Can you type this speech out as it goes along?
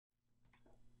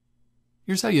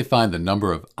Here's how you find the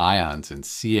number of ions in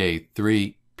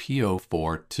Ca3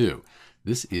 PO4 2.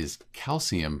 This is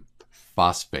calcium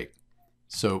phosphate.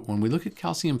 So when we look at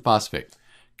calcium phosphate,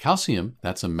 calcium,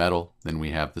 that's a metal. Then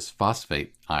we have this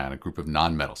phosphate ion, a group of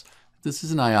nonmetals. This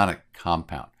is an ionic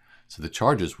compound, so the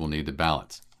charges will need to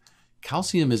balance.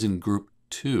 Calcium is in group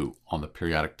 2 on the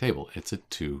periodic table. It's a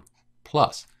 2+.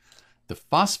 The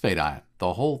phosphate ion,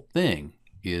 the whole thing,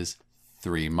 is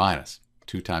 3-.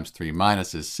 2 times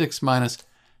 3- is 6-.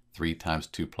 3 times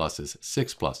 2+ is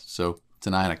 6+. So it's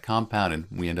an ionic compound, and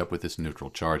we end up with this neutral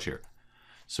charge here.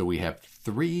 So we have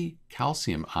 3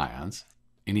 calcium ions,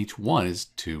 and each one is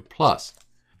 2+.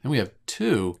 And we have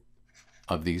 2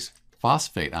 of these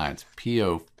phosphate ions,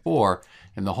 PO4,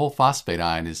 and the whole phosphate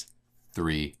ion is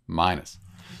 3-.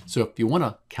 So if you want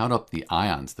to count up the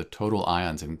ions, the total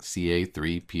ions in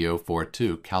Ca3 PO4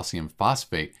 2 calcium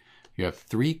phosphate, you have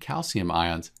 3 calcium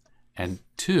ions and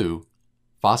 2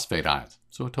 phosphate ions.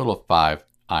 So a total of 5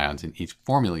 ions in each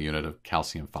formula unit of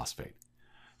calcium phosphate.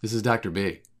 This is Dr.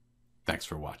 B. Thanks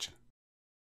for watching.